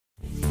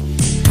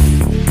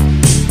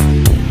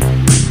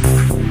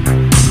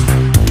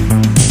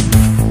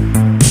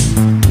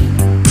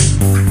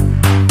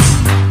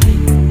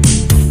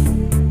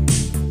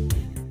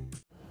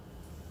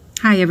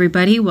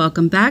everybody,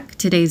 welcome back.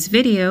 Today's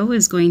video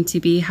is going to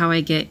be how I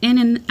get in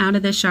and out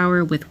of the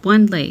shower with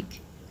one leg.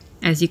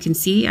 As you can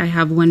see, I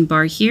have one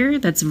bar here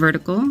that's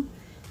vertical,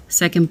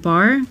 second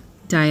bar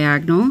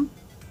diagonal,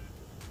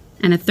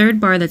 and a third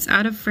bar that's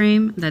out of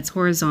frame that's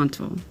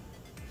horizontal.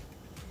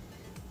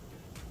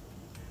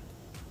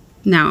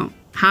 Now,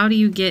 how do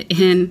you get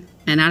in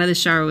and out of the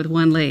shower with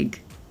one leg?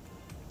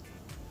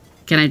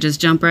 Can I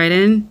just jump right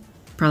in?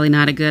 Probably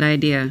not a good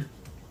idea.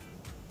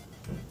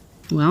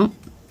 Well,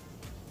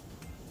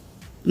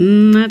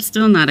 that's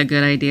still not a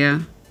good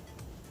idea.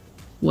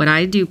 What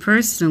I do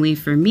personally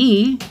for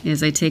me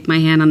is I take my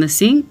hand on the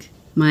sink,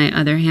 my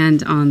other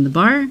hand on the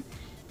bar,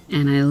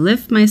 and I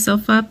lift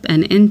myself up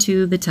and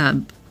into the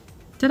tub.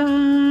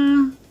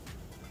 Ta-da!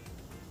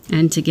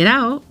 And to get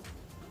out,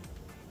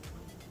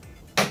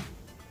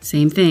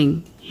 same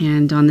thing.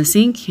 Hand on the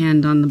sink,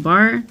 hand on the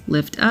bar,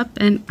 lift up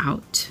and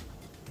out.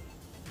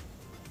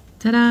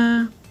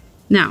 Ta-da!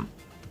 Now,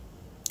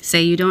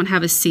 say you don't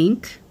have a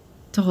sink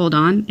to hold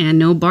on and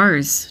no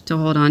bars to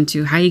hold on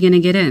to. How are you going to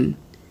get in?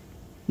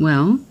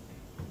 Well,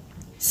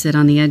 sit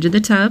on the edge of the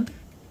tub,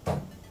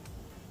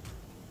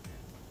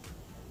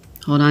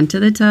 hold on to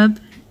the tub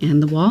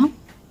and the wall,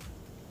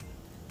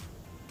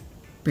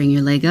 bring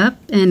your leg up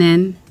and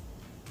in.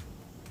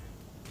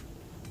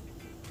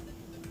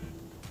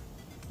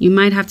 You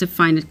might have to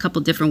find a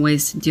couple different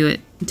ways to do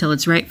it until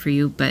it's right for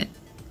you, but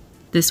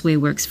this way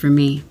works for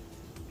me.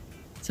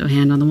 So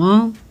hand on the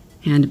wall,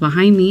 hand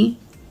behind me.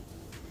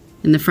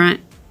 In the front,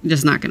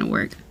 just not going to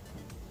work.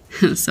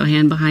 So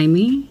hand behind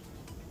me,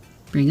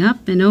 bring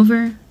up and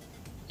over,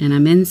 and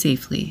I'm in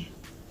safely.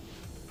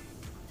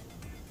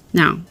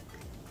 Now,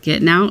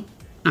 getting out,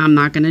 I'm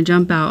not going to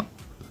jump out.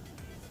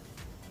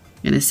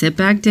 I'm going to sit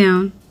back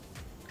down,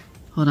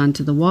 hold on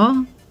to the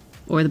wall,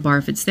 or the bar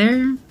if it's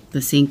there,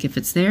 the sink if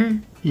it's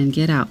there, and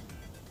get out.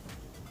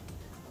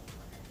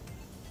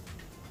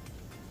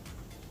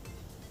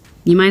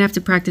 You might have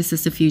to practice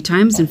this a few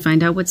times and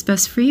find out what's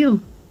best for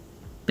you.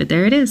 But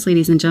there it is,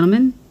 ladies and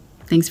gentlemen.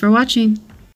 Thanks for watching.